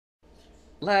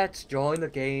Let's join the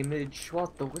game. It's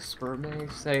what the whisper may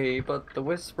say, but the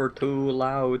whisper too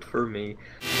loud for me.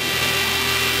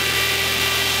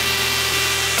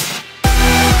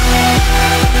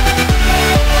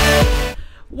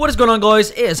 What is going on,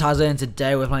 guys? It is Hazard, and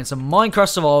today we're playing some Minecraft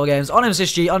survival games on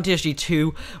MCSG, on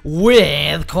TSG2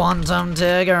 with Quantum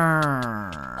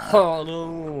Tigger. Oh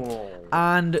no!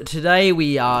 And today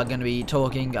we are going to be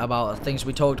talking about things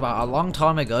we talked about a long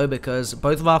time ago because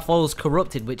both of our files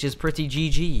corrupted, which is pretty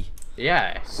GG.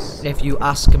 Yes. If you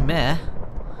ask me.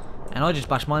 And I just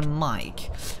bashed my mic.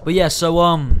 But yeah, so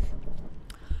we're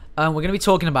going to be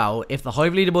talking about if the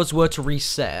Hive leaderboards were to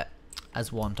reset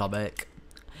as one topic.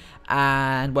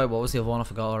 And wait, what was the other one? I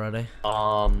forgot already.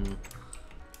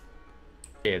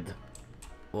 Kid.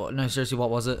 What? No, seriously, what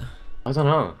was it? I don't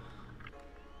know.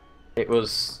 It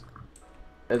was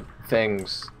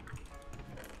things.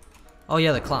 Oh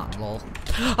yeah, the clan. Lol.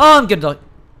 Oh, I'm gonna die.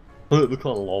 Look at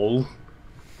lol.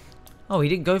 Oh, he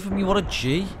didn't go for me. What a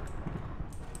G.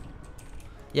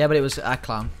 Yeah, but it was a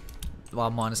clan.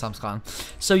 Well, mine is Sam's clan.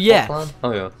 So yeah.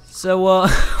 Oh yeah. So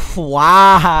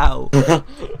wow.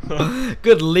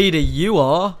 Good leader you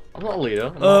are. I'm not a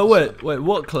leader. I'm wait,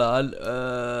 what clan?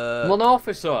 I'm an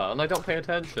officer and I don't pay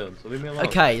attention, so leave me alone.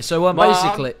 Okay, so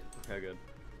basically. Okay, good.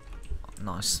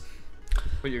 Nice.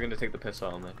 But you're gonna take the piss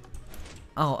out of me.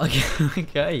 Oh, okay.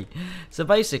 Okay. So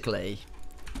basically,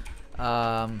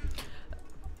 as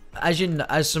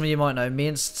some of you might know, me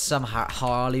and some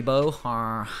Haribo,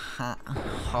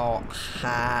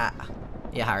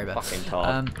 Haribo. Fucking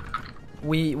top.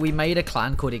 We made a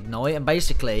clan called Ignite, and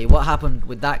basically what happened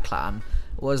with that clan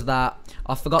was that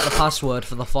I forgot the password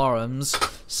for the forums,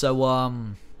 so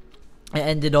it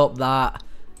ended up that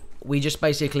we just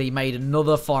basically made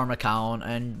another forum account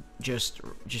and just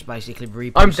basically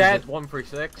reposted. I'm dead.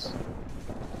 136.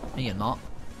 No, you're not.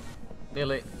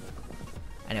 Nearly.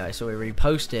 Anyway, so we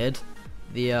reposted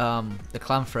the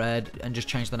clan thread and just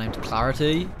changed the name to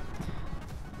Clarity,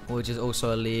 which is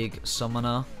also a league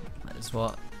summoner. That's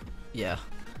what, yeah,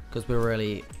 because we're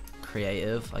really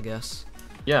creative, I guess.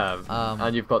 Yeah,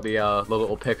 and you've got the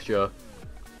little picture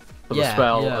for the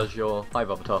spell as your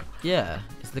Hive avatar. Yeah,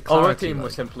 it's the Clarity. Our team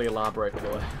was simply elaborated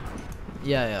away.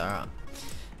 Yeah, alright.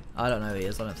 I don't know who he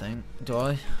is, I don't think. Do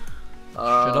I?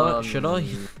 Should I?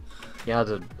 You had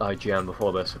an IGN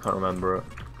before this, I can't remember it.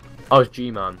 Oh, it's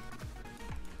G-Man.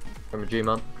 Remember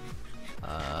G-Man?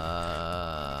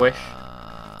 Wish?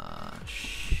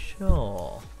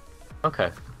 Sure.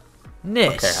 Okay.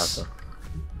 Nis. Okay, Hazard.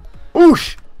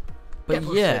 Oosh! But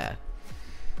yeah.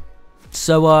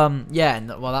 So yeah,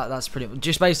 well that's pretty much,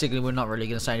 just basically we're not really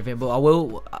gonna say anything, but I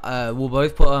will we'll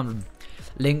both put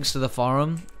links to the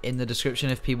forum in the description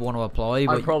if people want to apply.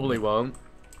 But I probably won't.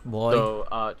 Why?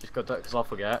 So just go to, because I'll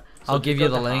forget. So I'll give you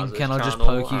the link and I'll just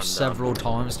poke you several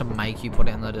times to make you put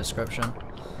it in the description.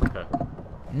 Okay.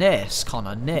 Nis, Connor,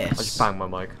 I Nis. just banged my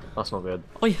mic. That's not good.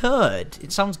 I heard.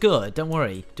 It sounds good. Don't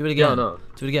worry. Do it again. Yeah, no.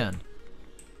 Do it again.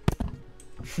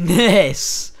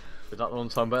 Nis. Did that one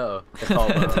sound better? It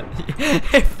felt better.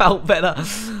 It felt better.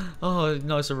 Oh,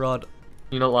 nice and rod.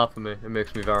 You not laugh at me. It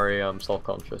makes me very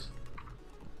self-conscious.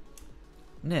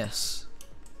 Nis.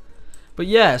 But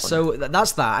yeah, so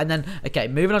that's that. And then, okay,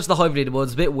 moving on to the Hive leaderboard.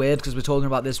 It's a bit weird because we're talking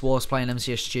about this whilst playing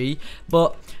MCSG.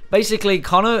 But basically,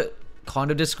 Connor kind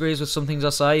of disagrees with some things I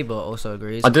say, but also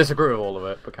agrees. I disagree with all of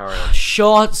it, but carry on.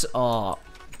 Shut up.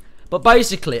 But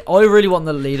basically, I really want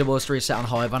the leaderboards to reset on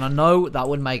Hive, and I know that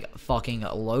would make fucking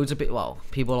loads of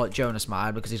people like Jonas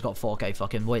mad because he's got 4k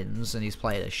fucking wins and he's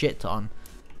played a shit ton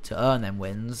to earn them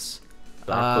wins.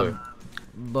 Exactly.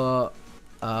 But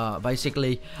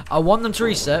basically, I want them to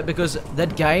reset because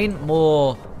they'd gain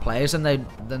more players than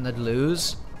they'd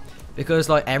lose. Because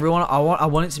like everyone, I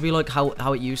want it to be like how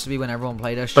it used to be when everyone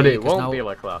played SG. But it won't be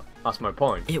like that. That's my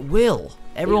point. It will.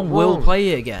 Everyone will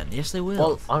play it again. Yes, they will.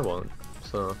 Well, I won't.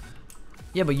 So.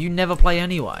 Yeah, but you never play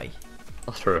anyway.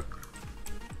 That's true.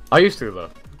 I used to though.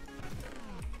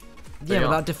 Yeah, but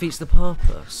that defeats the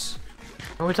purpose.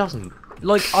 No, it doesn't.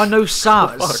 Like I know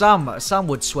Sam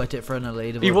would sweat it for an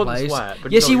leaderboard. He wouldn't sweat.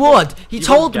 But yes, he would. He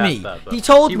told me. He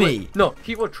told me. No,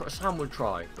 he would. Sam would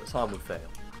try, but Sam would fail.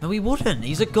 No, he wouldn't.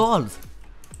 He's a god.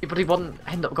 Yeah, but he wouldn't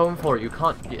end up going for it. You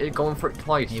can't going for it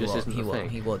twice. He just isn't the thing.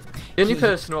 He would. The only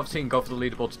person who I've seen go for the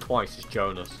leaderboards twice is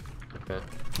Jonas. Okay.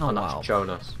 Oh and wow. That's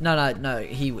Jonas. No.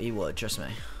 He would. Trust me.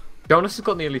 Jonas has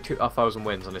got nearly 1,000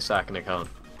 wins on his second account.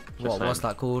 What's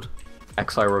that called?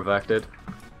 XI Revected.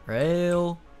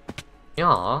 Real. Yeah.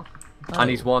 Oh. And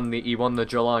he won the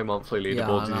July monthly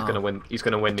leaderboards. And he's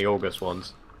gonna win the August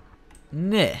ones.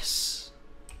 Nis.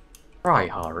 Try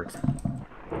hard.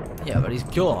 Yeah, but he's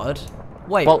good.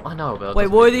 Wait. Well, I know, but Wait,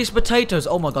 what are these potatoes?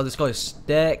 Oh my god, this guy's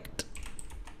stacked.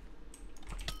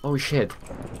 Oh shit.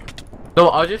 No,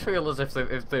 I just realised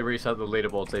if they reset the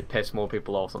leaderboards, they'd piss more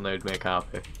people off than they'd make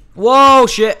happy. Whoa,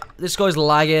 shit! This guy's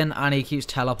lagging and he keeps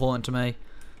teleporting to me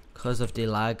because of the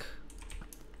lag.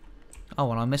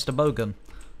 Oh, and I missed a bogan.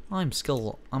 I'm a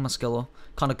skiller.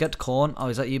 Can't I get corn? Oh,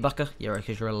 is that you, Backer? Yeah,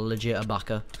 because you're a legit a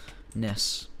Backer.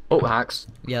 Ness. Oh, hacks.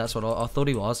 Yeah, that's what I thought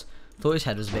he was. Thought his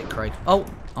head was a bit crazy. Oh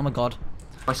my god.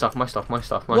 My stuff.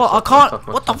 What? I can't.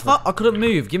 What the fuck? I couldn't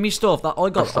move. Give me stuff. That I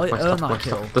earned that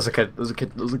kill. There's a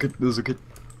kid.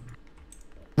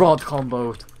 Rod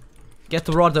comboed. Get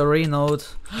the rod reload.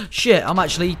 Shit, I'm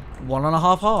actually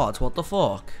 1.5 hearts. What the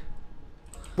fuck?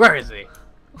 Where is he?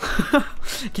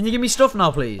 Can you give me stuff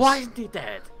now, please? Why isn't he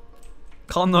dead?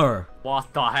 Connor.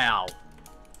 What the hell?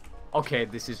 Okay,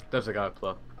 there's a guy up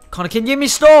there. Connor, can you give me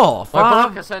stuff? My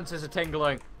Barker senses are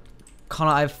tingling.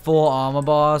 Connor, I have 4 armor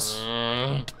bars.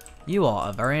 You are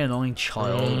a very annoying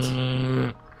child.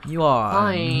 You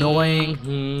are annoying.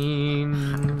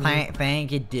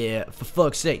 Thank you, dear. For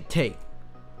fuck's sake, take.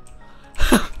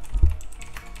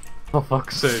 For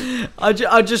fuck's sake. I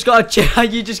just got a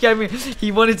check. You just gave me.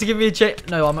 He wanted to give me a check.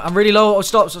 No, I'm really low. Oh,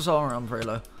 stop. Sorry, I'm pretty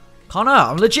low. Connor,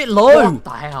 I'm legit low. What the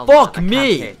hell? Fuck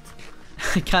me.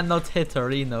 I cannot hit a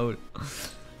reload.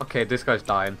 Okay, this guy's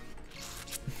dying.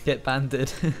 Get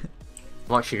banded.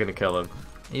 I'm actually gonna kill him.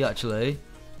 You actually?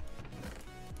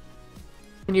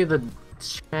 Can you the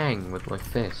shang with my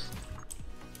fist?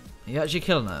 You actually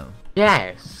killing him?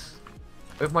 Yes.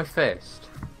 With my fist.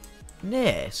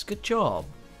 Yes, good job.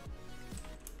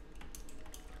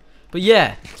 But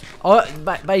yeah,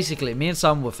 basically, me and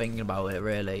Sam were thinking about it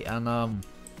really, and I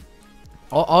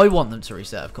want them to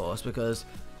reset, of course, because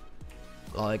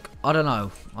like I don't know,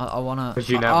 I wanna. Because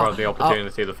you never had the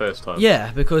opportunity the first time.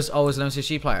 Yeah, because I was an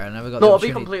MCSG player, I never got. No, I'll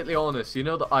be completely honest. You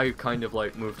know that I kind of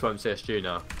like moved to MCSG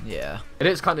now. Yeah. It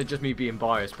is kind of just me being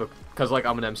biased, but because like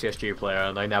I'm an MCSG player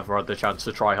and I never had the chance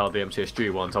to try hard the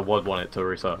MCSG ones, I would want it to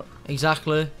reset.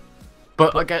 Exactly.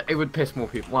 But like it would piss more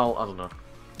people. Well, I don't know.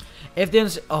 If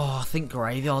the I think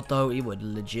Graveyard though, he would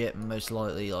legit most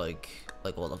likely like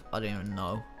what the, I don't even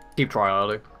know. Keep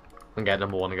tryharding and get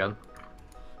 #1 again.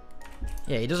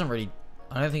 Yeah, he doesn't really.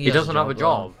 I don't think he doesn't have a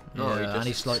job. No, yeah, and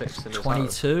he's like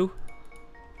 22.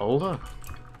 Older.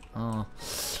 Oh,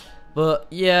 but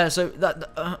yeah. So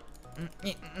that.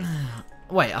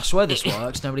 Wait, I swear this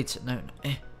works. Nobody. No.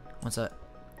 What's that?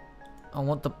 I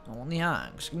want the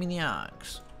axe. Give me the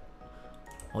axe.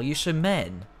 Are you so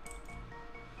men?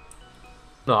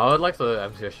 No, I would like the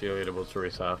MCSG leaderboards to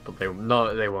reset, but they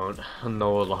won't.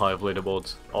 No other Hive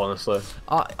leaderboards, honestly.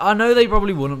 I know they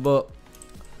probably wouldn't, but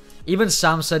even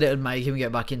Sam said it would make him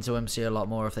get back into MC a lot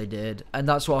more if they did, and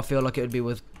that's what I feel like it would be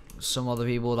with some other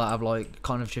people that have like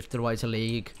kind of shifted away to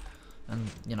League, and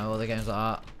you know other games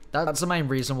like that. That's the main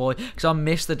reason why, because I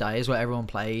miss the days where everyone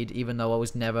played, even though I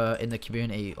was never in the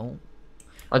community. Oh.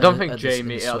 I don't think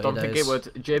Jamie. I don't think it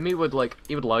would. Jamie would like.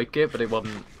 He would like it, but it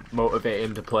wouldn't motivate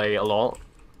him to play a lot.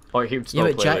 Like he would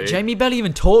still play. Jamie barely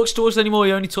even talks to us anymore.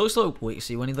 He only talks to like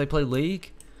Wixie when they play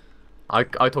League. I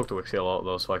talk to Wixie a lot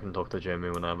though, so I can talk to Jamie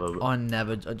whenever. I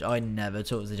never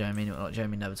talk to Jamie. Like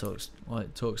Jamie never talks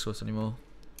to us anymore.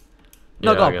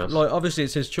 No, yeah, God, like obviously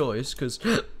it's his choice because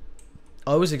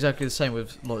I was exactly the same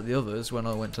with like the others when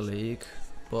I went to League,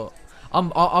 but.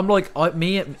 I'm like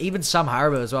even Sam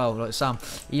Haribo as well. Like Sam,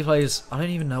 he plays. I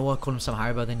don't even know why I call him Sam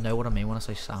Haribo. They know what I mean when I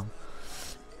say Sam.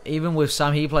 Even with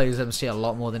Sam, he plays MC a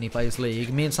lot more than he plays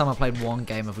League. Me and Sam have played 1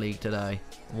 game of League today.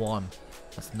 1.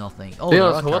 That's nothing. Oh, yeah,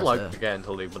 I would like to get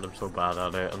into League, but I'm so bad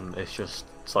at it, and it's just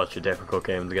such a difficult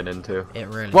game to get into. It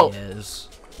really is.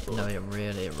 No, it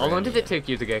really. How long did it take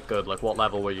you to get good? Like, what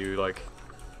level were you like?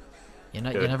 You're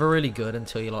never really good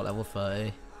until you're like level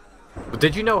 30.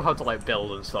 Did you know how to like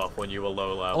build and stuff when you were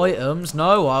low level? Items?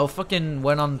 No, I fucking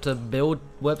went on to build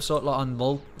website like on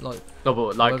Vault like. No,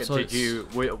 but like, websites. did you?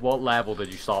 What level did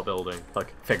you start building?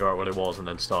 Like, figure out what it was and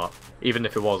then start, even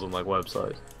if it wasn't like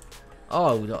website.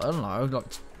 Oh, I don't know,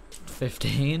 like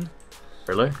 15.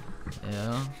 Really?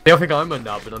 Yeah. I think I'm a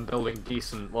nub, but I'm building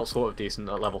decent. What sort of decent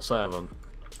at level 7?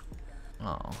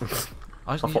 Oh.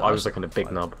 I thought I was like in a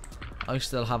big nub. I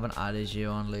still haven't added you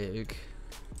on League.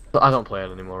 But I don't play it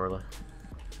anymore, really.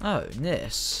 Oh,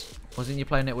 Nis. Wasn't you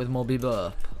playing it with Morby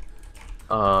Burp?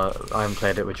 I haven't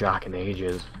played it with Jack in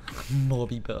ages.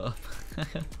 Morby Burp.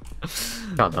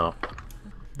 Shut up.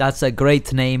 That's a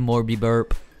great name, Morby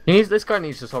Burp. This guy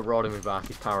needs to stop rodding me back.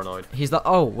 He's paranoid. He's like,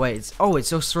 oh wait,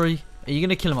 it's us 3. Are you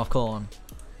gonna kill him off corn?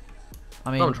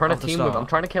 I mean, no, I'm trying to team with him. I'm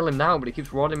trying to kill him now, but he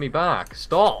keeps rodding me back.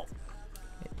 Stop.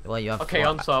 Well, you have. Okay,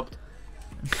 unsubbed.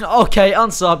 Okay,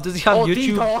 unsub. Does he have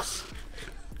YouTube? DDoS.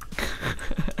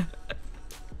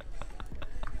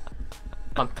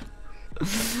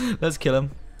 Let's kill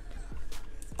him.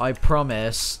 I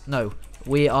promise. No,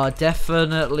 we are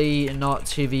definitely not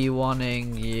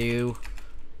 2v1ing you.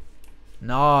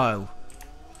 No.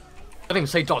 I didn't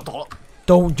say dot dot.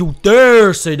 Don't you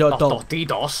dare say dot dot. Dot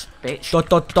DDoS, bitch. Dot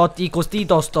dot dot equals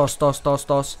DDoS dos dos dos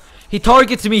dos. He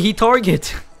targets me. He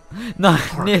target. No,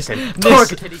 Nis.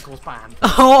 Targeted equals banned.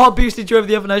 Oh, boosted you over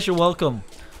the FNS. You're welcome.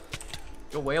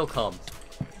 You're welcome.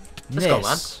 Let's go,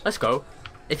 man. Let's go.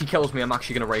 If he kills me, I'm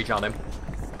actually gonna rage on him.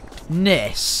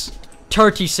 Nis.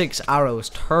 36 arrows.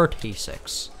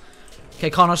 36. Okay,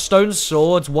 Connor. Stone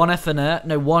swords. One FNS.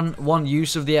 No, one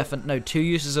use of the FN. No, 2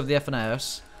 uses of the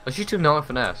FNS. Let's just do no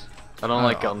FNS. I don't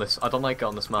like it on this. I don't like it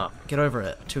on this map. Get over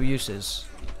it. 2 uses.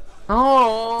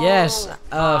 Oh. Yes.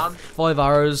 5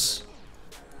 arrows.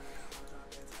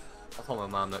 I'll tell my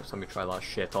mom next time you try that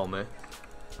shit on me.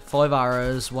 5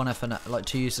 arrows. 1 FNS. Like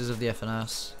 2 uses of the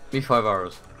FNS. Me 5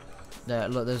 arrows. Yeah.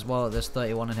 Look. There's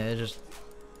 31 in here. Just.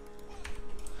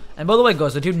 And by the way,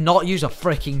 guys, I do not use a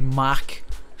freaking Mac.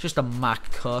 It's just a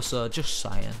Mac cursor. Just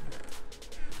saying.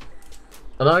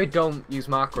 And I don't use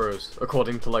macros,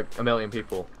 according to like a million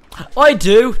people. I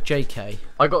do. JK.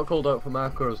 I got called out for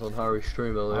macros on Harry's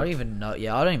stream earlier. I don't even know.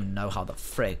 Yeah, I don't even know how the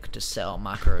frick to set up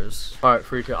macros. Alright,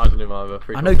 free kill. I don't even either.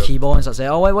 I know keybinds. That's it.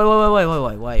 Oh wait.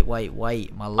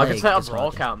 My leg. I can set up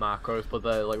rock out macros, but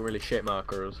they're like really shit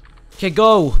macros. Okay,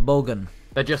 go, Bogan.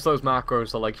 They're just those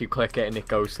macros that like you click it and it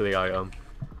goes to the item.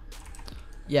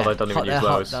 Yeah, but I don't even use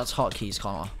those. That's hotkeys,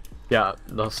 Connor. Yeah,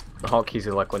 those hotkeys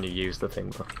are like when you use the thing.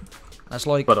 Though. That's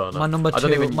like but, my number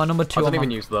 2. My number 2. I don't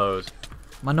even use those.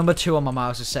 My number 2 on my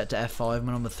mouse is set to F5.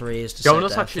 My number 3 is to set to F3.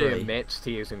 Jonas actually admits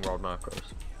to using rod macros.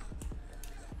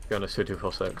 Jonas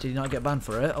 2246. Did you not get banned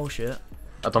for it? Oh shit.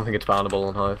 I don't think it's bannable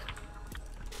on Hive.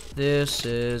 This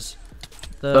is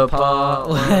the part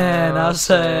when I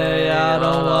say I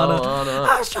don't wanna.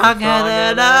 I'm stronger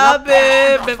than I've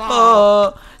been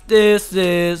before. This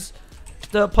is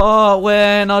the part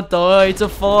when I die to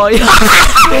fight.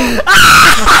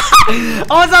 I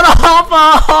was on a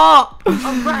hopper!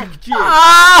 I wrecked you!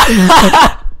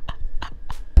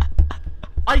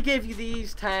 I gave you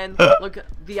these 10, like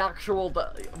the actual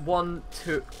 1,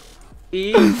 2,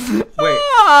 E, wait,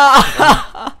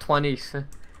 20,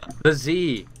 the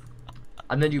Z,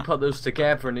 and then you put those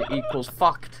together and it equals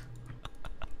fucked.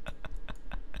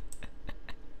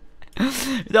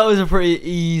 That was a pretty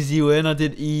easy win. I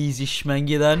did easy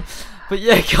schmengy then. But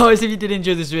yeah, guys, if you did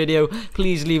enjoy this video,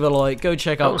 please leave a like. Go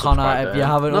check out Connor if you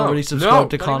haven't already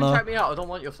subscribed to Connor. Don't even check me out. I don't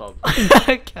want your sub.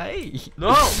 Okay.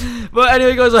 No. But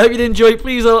anyway, guys, I hope you did enjoy.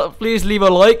 Please leave a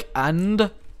like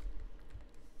and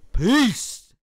peace.